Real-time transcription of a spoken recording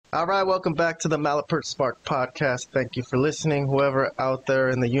All right, welcome back to the Malapert Spark podcast. Thank you for listening. Whoever out there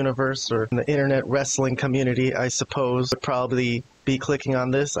in the universe or in the internet wrestling community, I suppose, would probably be clicking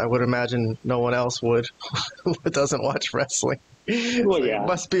on this. I would imagine no one else would who doesn't watch wrestling. Well, So yeah. you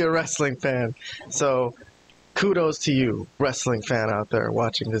must be a wrestling fan. So kudos to you, wrestling fan out there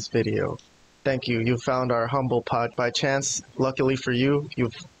watching this video. Thank you. You found our humble pod by chance. Luckily for you,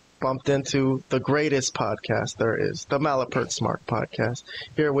 you've bumped into the greatest podcast there is, the Malapert Smart Podcast.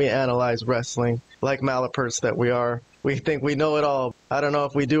 Here we analyze wrestling like Malaperts that we are. We think we know it all. I don't know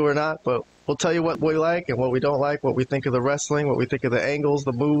if we do or not, but we'll tell you what we like and what we don't like, what we think of the wrestling, what we think of the angles,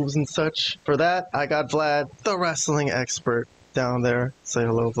 the moves, and such. For that, I got Vlad, the wrestling expert, down there. Say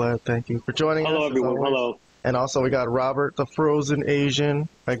hello, Vlad. Thank you for joining us. Hello, everyone. Hello. And also we got Robert, the frozen Asian,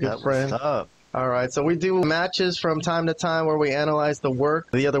 my good friend. What's up? All right, so we do matches from time to time where we analyze the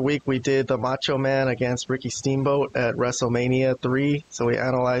work. The other week we did the Macho Man against Ricky Steamboat at WrestleMania 3. So we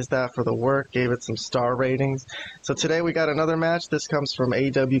analyzed that for the work, gave it some star ratings. So today we got another match. This comes from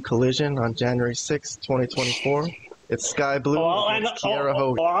AEW Collision on January 6th, 2024. It's Skye Blue against Kiera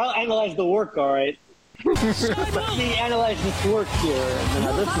Hogan. I'll analyze the work, all right? Let me analyze this work here.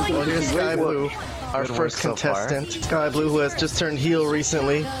 Well, here's Skye Blue, our Good first work so far. contestant. Skye Blue, who has just turned heel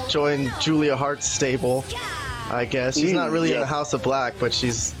recently, joined Julia Hart's stable, I guess. She's not really in the House of Black, but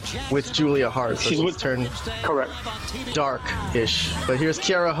she's with Julia Hart, so she's turned Correct. dark-ish. But here's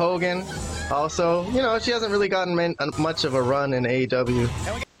Kiera Hogan. Also, you know, she hasn't really gotten much of a run in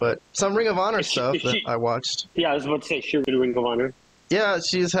AEW, but some Ring of Honor stuff that I watched. Yeah, I was about to say, sure, Ring of Honor. Yeah,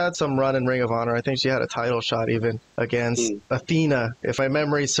 she's had some run in Ring of Honor. I think she had a title shot even against Athena, if my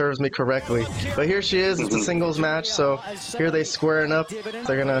memory serves me correctly. But here she is. It's a singles match, so here they squaring up.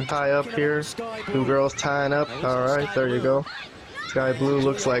 They're going to tie up here. Two girls tying up. All right, there you go. Skye Blue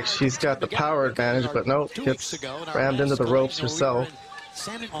looks like she's got the power advantage, but nope, gets rammed into the ropes herself.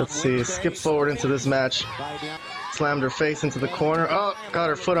 Let's see, skip forward into this match. Slammed her face into the corner. Oh, got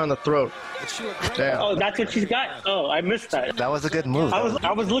her foot on the throat. Damn. Oh, that's what she's got? Oh, I missed that. That was a good move.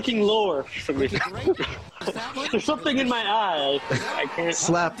 I was looking lower for some reason. There's something in my eye. I can't.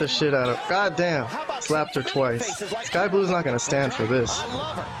 Slapped the shit out of her. God damn. Slapped her twice. Skye Blue's not going to stand for this.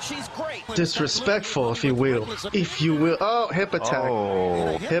 Disrespectful, if you will. If you will. Oh, hip attack.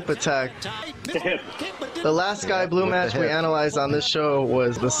 Oh. Hip attack. The hip. The last Skye Blue match we analyzed on this show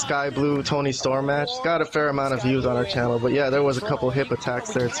was the Skye Blue Tony Storm match. It's got a fair amount of views on our channel, but yeah, there was a couple hip attacks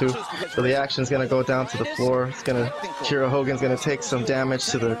there too. So the action's going to go down to the floor. It's going to, Kiera Hogan's going to take some damage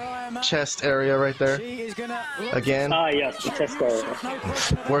to the chest area right there. Again. Ah, yes, the chest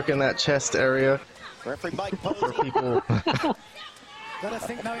area. Working that chest area where people. I'm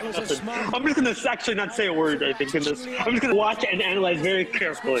just going to actually not say a word, I think, in this. I'm just going to watch it and analyze very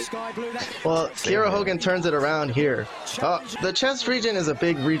carefully. Well, Kiera Hogan turns it around here. The chest region is a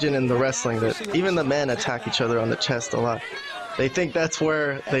big region in the wrestling that even the men attack each other on the chest a lot. They think that's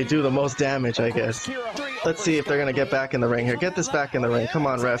where they do the most damage, I guess. Let's see if they're going to get back in the ring here. Get this back in the ring. Come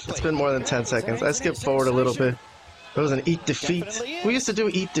on, ref. It's been more than 10 seconds. I skipped forward a little bit. It was an eat defeat. We used to do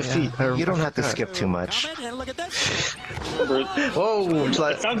eat defeat. Yeah, you don't have to skip too much. Whoa. It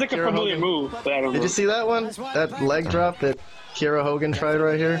sounds like a familiar move, but I don't know. Did you see that one? That leg drop that Kiera Hogan tried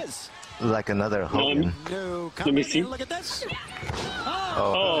right here? Like another Hogan. Let me see.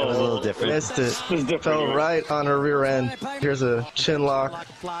 Oh, it was a little different. Missed it. It was different. Fell right on her rear end. Here's a chin lock.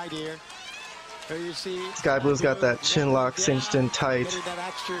 Skye Blue's got that chin lock cinched in tight.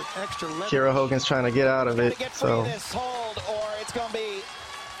 Kiera Hogan's trying to get out of it, so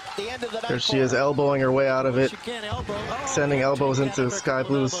there she is, elbowing her way out of it, sending elbows into Skye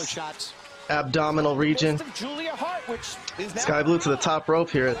Blue's abdominal region. Skye Blue to the top rope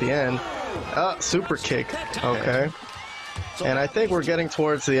here at the end. Super kick. Okay. And I think we're getting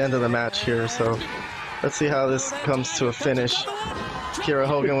towards the end of the match here, so let's see how this comes to a finish. Kiera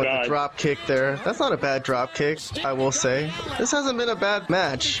Hogan with the drop kick there. That's not a bad drop kick, I will say. This hasn't been a bad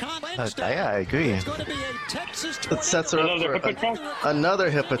match. Yeah, I agree. It sets her up for another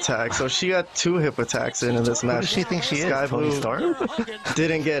hip attack. So she got 2 hip attacks in this match. Who does she think she Skye is, Tony Blue Storm?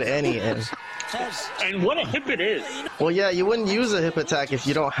 didn't get any in. And what a hip it is. Well, yeah, you wouldn't use a hip attack if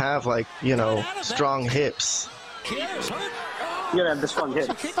you don't have, like, you know, strong hips. You gotta have the strong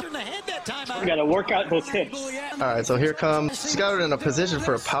hips. You gotta work out those hips. Alright, so here comes. She's got her in a position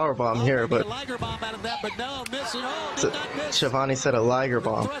for a power bomb here, but Shivani said a Liger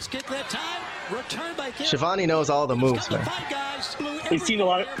bomb. Shivani knows all the moves, man. We've seen a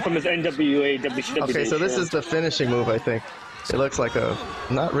lot from his NWA, WCW. Okay, so this is the finishing move, I think. It looks like a,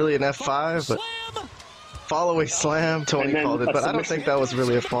 not really an F5, but fall-away slam, Tony called it, but I don't think that was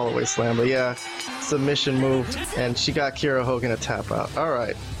really a fall-away slam, but yeah, submission move, and she got Kiera Hogan a tap out. All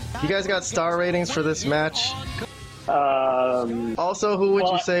right, You guys got star ratings for this match? Also, who would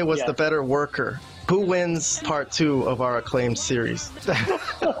you Well, say was yeah. the better worker? Who wins part 2 of our acclaimed series?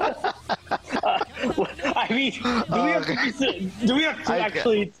 I mean, do we have to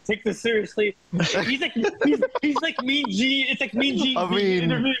actually take this seriously? He's like Mean Gene. It's like Mean Gene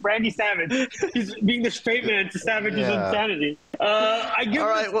interviewing Randy Savage. He's being the straight man to Savage's insanity. I give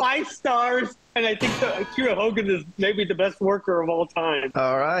this 5 stars, and I think Kiera Hogan is maybe the best worker of all time.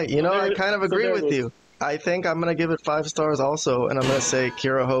 All right, I kind of agree with you. I think I'm going to give it 5 stars also, and I'm going to say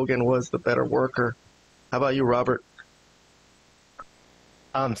Kiera Hogan was the better worker. How about you, Robert?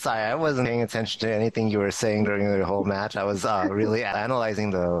 Sorry, I wasn't paying attention to anything you were saying during the whole match. I was really analyzing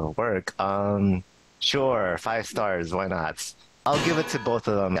the work. Sure, 5 stars, why not? I'll give it to both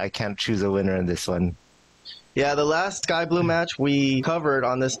of them. I can't choose a winner in this one. Yeah, the last Sky Blue match we covered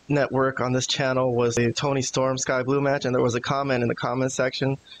on this network, on this channel, was the Tony Storm Sky Blue match, and there was a comment in the comment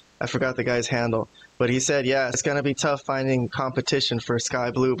section. I forgot the guy's handle. But he said, yeah, it's going to be tough finding competition for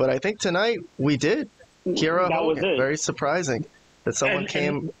Sky Blue. But I think tonight we did. Kiera Hogan, very surprising that someone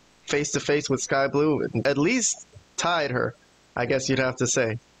came face-to-face with Sky Blue and at least tied her, I guess you'd have to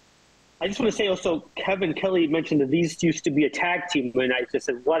say. I just want to say also, Kevin Kelly mentioned that these used to be a tag team, and I just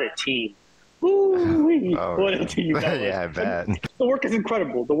said, what a team. Ooh, what a team that was. Yeah, I bet. The work is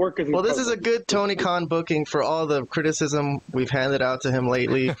incredible. Well, this is a good Tony Khan booking for all the criticism we've handed out to him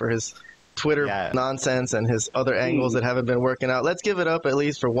lately for his Twitter nonsense and his other angles that haven't been working out. Let's give it up at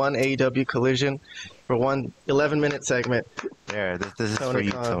least for one AEW collision, for one 11-minute segment. There, this is for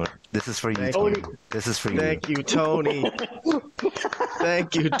you, Tony. This is for you, Tony. This is for you. Thank you, Tony.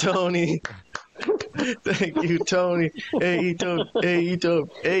 Thank you, Tony. Thank you, Tony.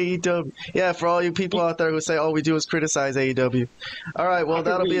 AEW. Yeah, for all you people out there who say all we do is criticize AEW. All right, well,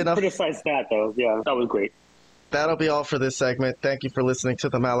 that'll be enough. Criticize that, though. Yeah, that was great. That'll be all for this segment. Thank you for listening to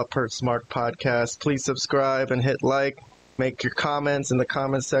the Malapert Smart Podcast. Please subscribe and hit like. Make your comments in the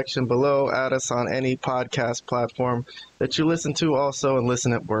comment section below. Add us on any podcast platform that you listen to also and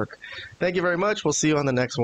listen at work. Thank you very much. We'll see you on the next one.